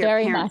need us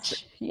very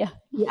much. Yeah.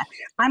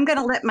 I'm going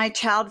to let my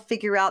child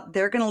figure out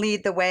they're going to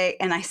lead the way.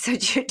 And I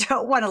said, you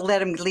don't want to let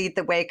them lead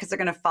the way because they're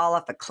going to fall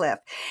off a cliff.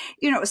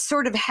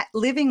 Sort of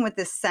living with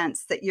this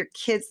sense that your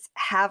kids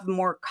have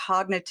more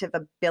cognitive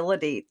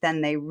ability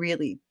than they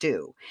really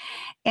do.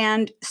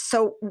 And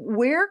so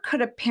where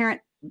could a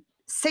parent,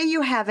 say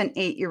you have an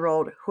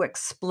 8-year-old who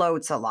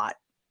explodes a lot,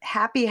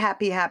 happy,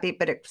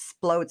 but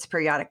explodes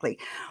periodically.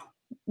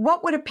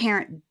 What would a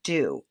parent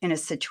do in a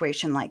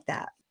situation like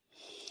that?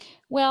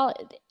 Well,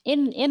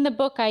 in the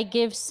book, I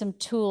give some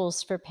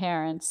tools for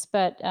parents,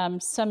 but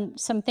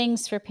some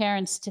things for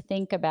parents to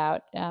think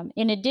about.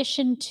 In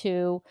addition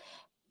to,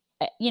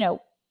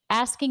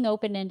 asking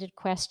open-ended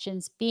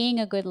questions, being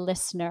a good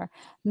listener,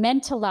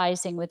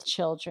 mentalizing with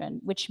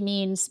children, which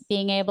means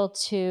being able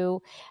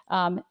to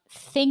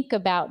think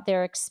about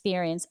their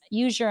experience,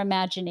 use your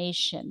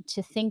imagination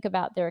to think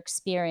about their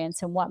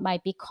experience and what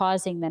might be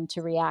causing them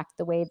to react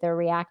the way they're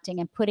reacting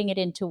and putting it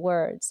into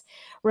words,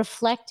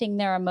 reflecting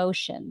their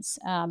emotions.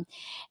 And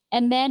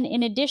then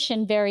in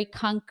addition, very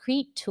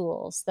concrete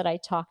tools that I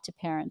talk to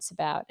parents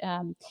about,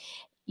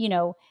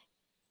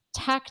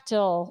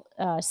 tactile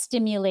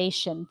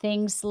stimulation,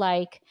 things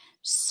like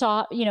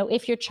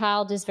if your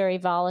child is very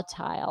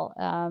volatile,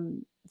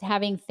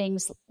 having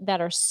things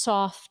that are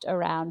soft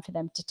around for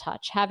them to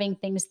touch, having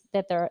things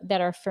that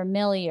are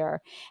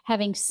familiar,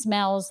 having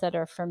smells that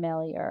are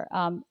familiar.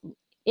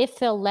 If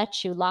they'll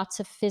let you, lots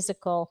of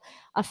physical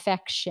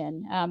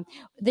affection.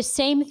 The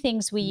same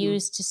things we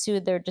use to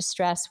soothe their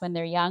distress when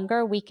they're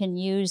younger, we can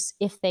use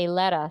if they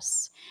let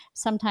us.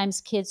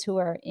 Sometimes kids who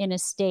are in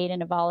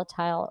a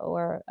volatile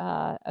or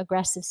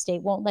aggressive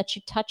state won't let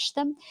you touch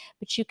them,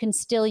 but you can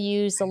still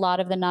use a lot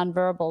of the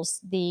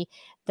nonverbals, the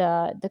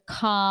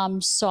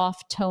calm,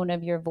 soft tone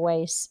of your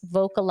voice,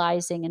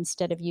 vocalizing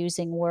instead of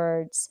using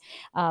words,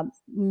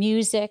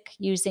 music,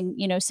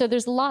 so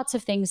there's lots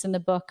of things in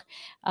the book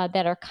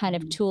that are kind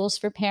of tools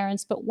for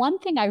parents. But one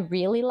thing I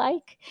really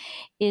like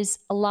is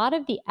a lot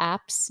of the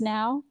apps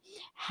now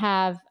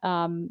have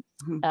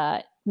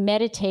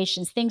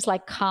meditations, things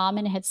like Calm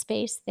and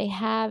Headspace. They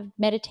have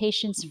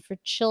meditations for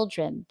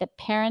children that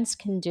parents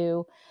can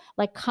do.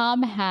 Like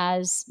Calm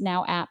has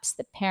now apps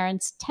that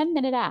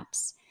 10-minute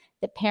apps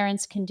that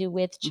parents can do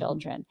with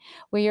children,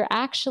 where you're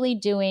actually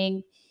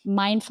doing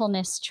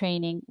mindfulness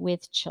training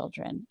with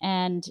children.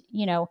 And,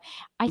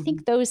 I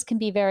think those can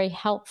be very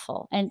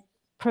helpful and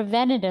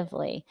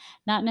preventatively,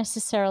 not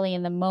necessarily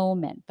in the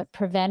moment, but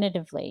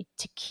preventatively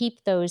to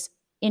keep those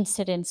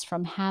incidents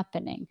from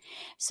happening.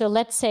 So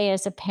let's say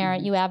as a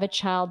parent, you have a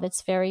child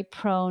that's very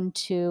prone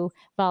to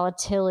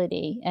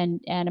volatility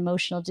and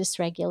emotional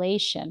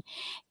dysregulation.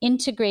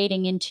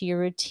 Integrating into your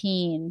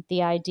routine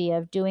the idea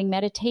of doing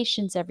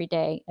meditations every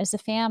day as a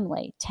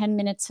family, 10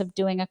 minutes of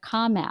doing a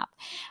Calm app.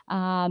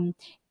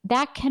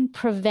 That can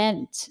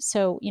prevent.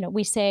 So,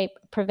 we say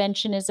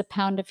prevention is a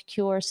pound of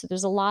cure. So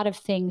there's a lot of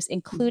things,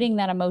 including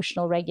that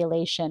emotional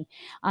regulation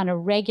on a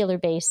regular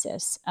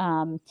basis,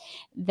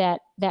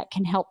 that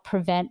can help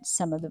prevent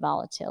some of the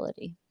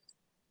volatility.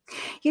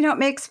 It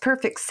makes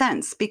perfect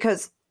sense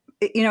because,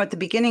 at the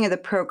beginning of the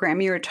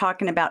program, you were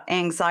talking about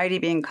anxiety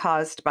being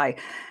caused by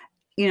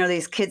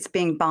these kids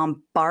being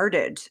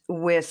bombarded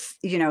with,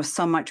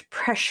 so much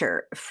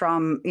pressure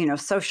from,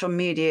 social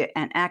media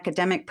and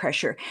academic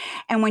pressure.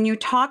 And when you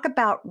talk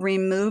about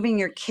removing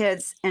your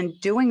kids and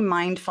doing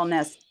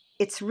mindfulness,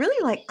 it's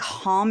really like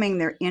calming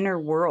their inner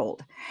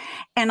world.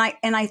 And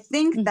I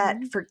think that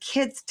for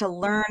kids to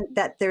learn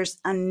that there's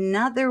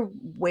another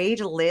way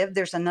to live,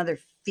 there's another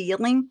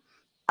feeling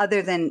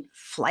other than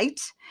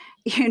flight,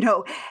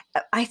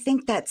 I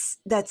think that's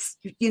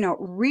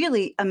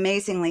really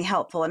amazingly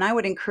helpful. And I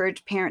would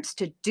encourage parents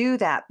to do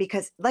that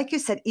because, like you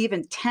said,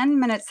 even 10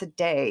 minutes a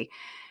day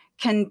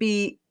can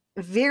be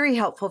very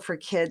helpful for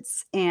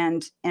kids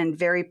and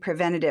very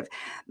preventative.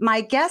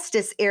 My guest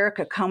is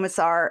Erica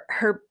Komisar.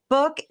 Her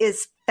book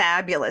is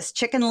fabulous.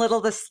 Chicken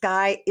Little, the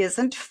Sky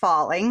Isn't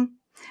Falling: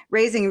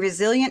 Raising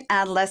Resilient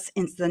Adolescents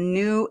in the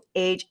New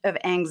Age of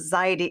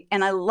Anxiety.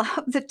 And I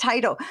love the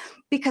title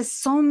because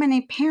so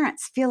many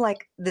parents feel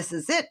like this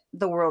is it.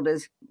 The world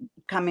is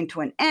coming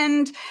to an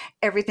end.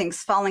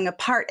 Everything's falling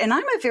apart. And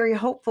I'm a very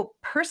hopeful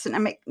person.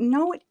 I'm like,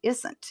 no, it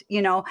isn't.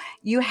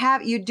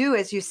 You do,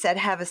 as you said,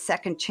 have a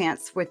second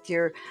chance with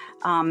your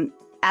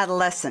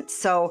adolescents.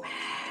 So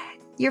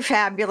you're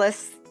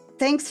fabulous.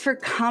 Thanks for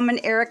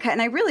coming, Erica.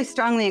 And I really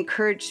strongly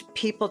encourage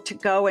people to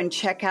go and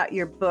check out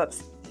your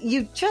books.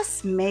 You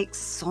just make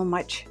so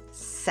much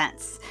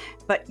sense,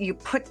 but you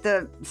put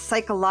the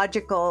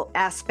psychological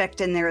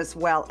aspect in there as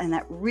well. And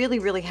that really,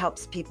 really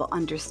helps people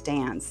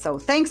understand. So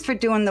thanks for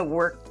doing the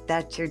work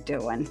that you're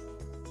doing.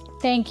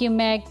 Thank you,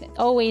 Meg.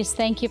 Always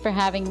thank you for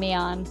having me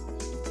on.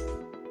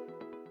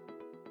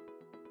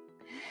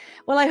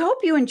 Well, I hope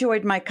you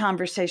enjoyed my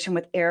conversation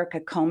with Erica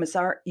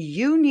Komisar.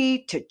 You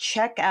need to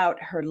check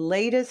out her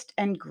latest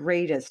and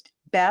greatest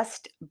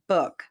best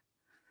book,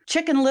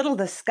 Chicken Little,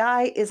 The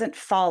Sky Isn't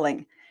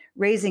Falling,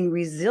 Raising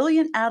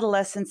Resilient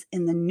Adolescents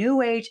in the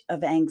New Age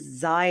of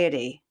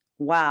Anxiety.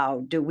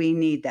 Wow, do we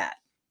need that?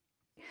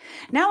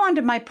 Now on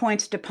to my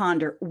points to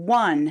ponder.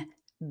 1,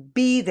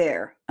 be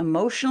there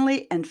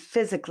emotionally and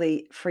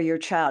physically for your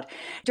child.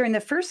 During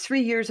the first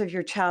 3 years of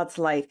your child's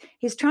life,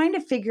 he's trying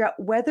to figure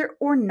out whether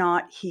or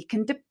not he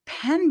can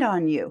depend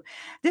on you.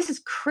 This is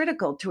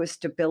critical to his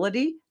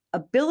stability,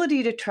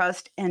 ability to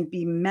trust, and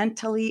be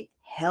mentally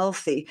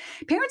healthy.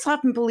 Parents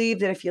often believe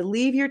that if you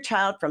leave your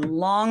child for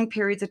long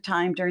periods of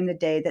time during the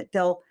day, that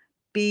they'll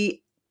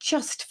be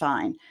just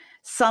fine.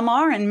 Some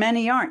are and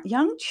many aren't.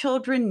 Young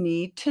children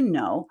need to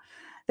know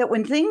that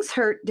when things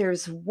hurt,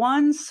 there's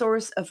one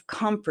source of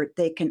comfort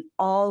they can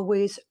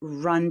always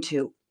run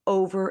to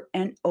over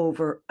and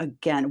over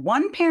again.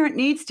 One parent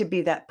needs to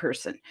be that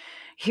person.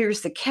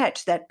 Here's the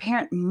catch: that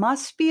parent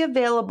must be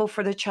available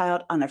for the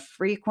child on a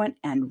frequent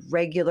and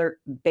regular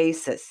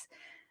basis.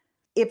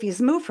 If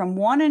he's moved from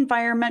one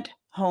environment,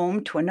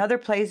 home, to another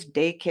place,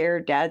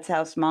 daycare, dad's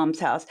house, mom's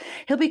house,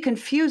 he'll be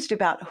confused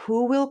about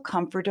who will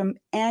comfort him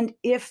and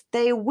if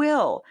they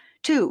will.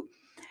 2,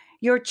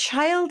 your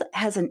child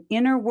has an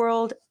inner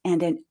world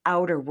and an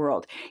outer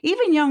world.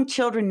 Even young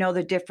children know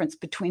the difference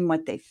between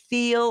what they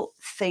feel,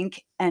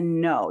 think,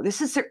 and know. This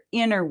is their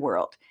inner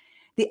world.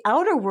 The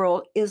outer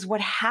world is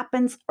what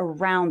happens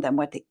around them,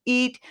 what they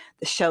eat,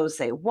 the shows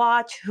they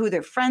watch, who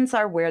their friends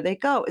are, where they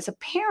go. As a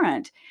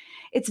parent,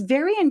 it's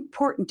very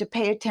important to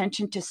pay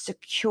attention to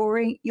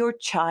securing your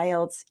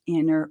child's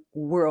inner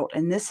world.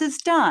 And this is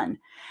done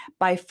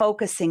by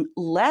focusing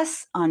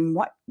less on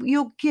what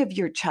you'll give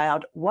your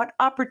child, what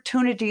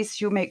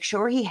opportunities you make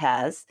sure he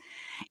has,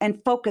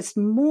 and focus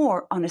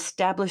more on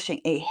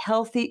establishing a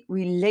healthy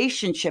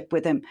relationship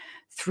with him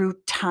through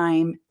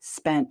time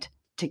spent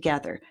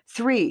together.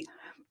 3,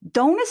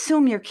 don't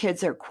assume your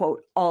kids are,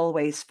 quote,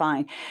 always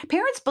fine.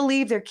 Parents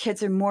believe their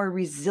kids are more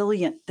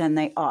resilient than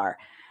they are.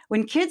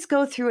 When kids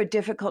go through a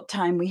difficult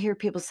time, we hear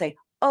people say,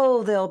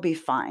 oh, they'll be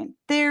fine.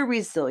 They're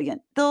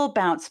resilient. They'll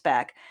bounce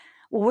back.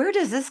 Well, where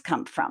does this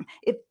come from?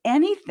 If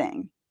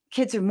anything,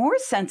 kids are more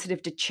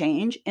sensitive to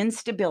change,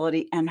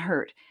 instability, and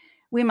hurt.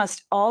 We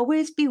must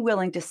always be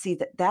willing to see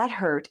that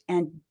hurt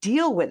and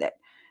deal with it,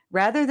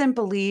 rather than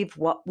believe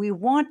what we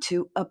want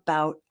to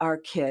about our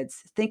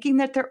kids. Thinking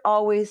that they're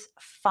always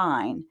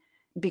fine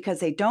because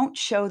they don't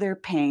show their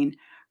pain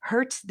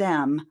hurts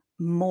them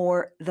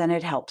more than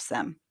it helps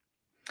them.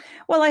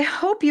 Well, I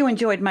hope you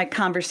enjoyed my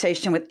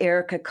conversation with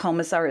Erica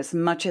Komisar as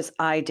much as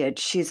I did.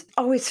 She's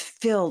always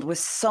filled with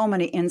so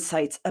many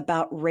insights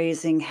about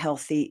raising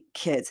healthy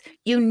kids.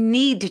 You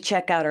need to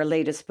check out our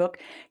latest book,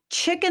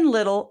 Chicken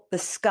Little, The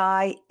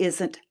Sky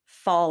Isn't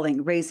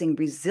Falling, Raising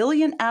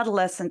Resilient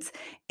Adolescents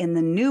in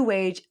the New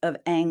Age of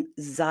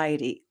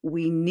Anxiety.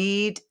 We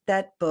need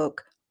that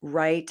book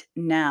right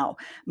now,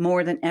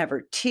 more than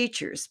ever.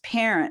 Teachers,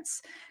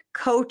 parents,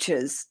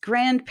 coaches,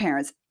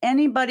 grandparents,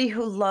 anybody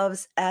who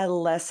loves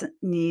adolescent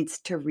needs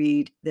to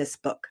read this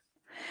book.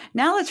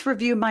 Now let's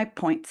review my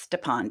points to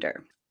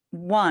ponder.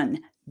 1,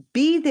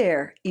 be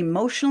there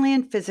emotionally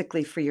and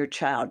physically for your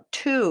child.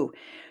 2,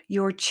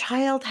 your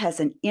child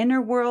has an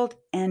inner world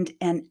and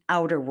an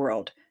outer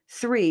world.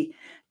 3,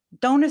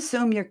 don't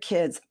assume your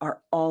kids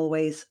are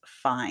always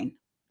fine.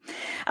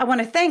 I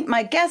want to thank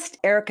my guest,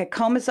 Erica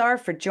Komisar,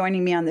 for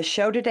joining me on the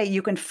show today.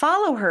 You can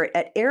follow her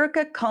at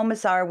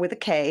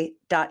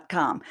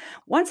ericakomisar.com.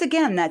 Once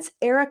again, that's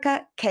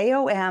Erica,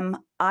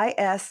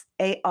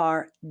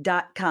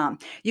 KOMISAR.com.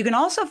 You can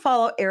also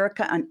follow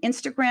Erica on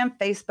Instagram,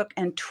 Facebook,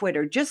 and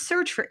Twitter. Just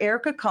search for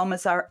Erica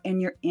Komisar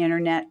in your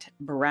internet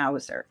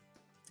browser.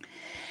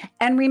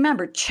 And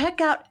remember,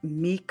 check out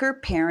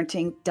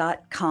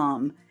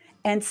meekerparenting.com.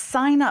 and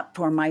sign up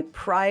for my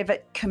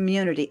private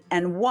community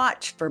and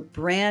watch for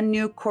brand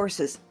new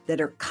courses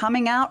that are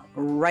coming out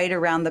right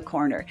around the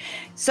corner.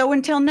 So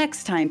until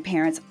next time,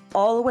 parents,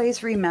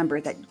 always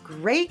remember that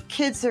great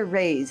kids are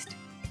raised,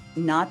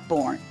 not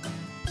born.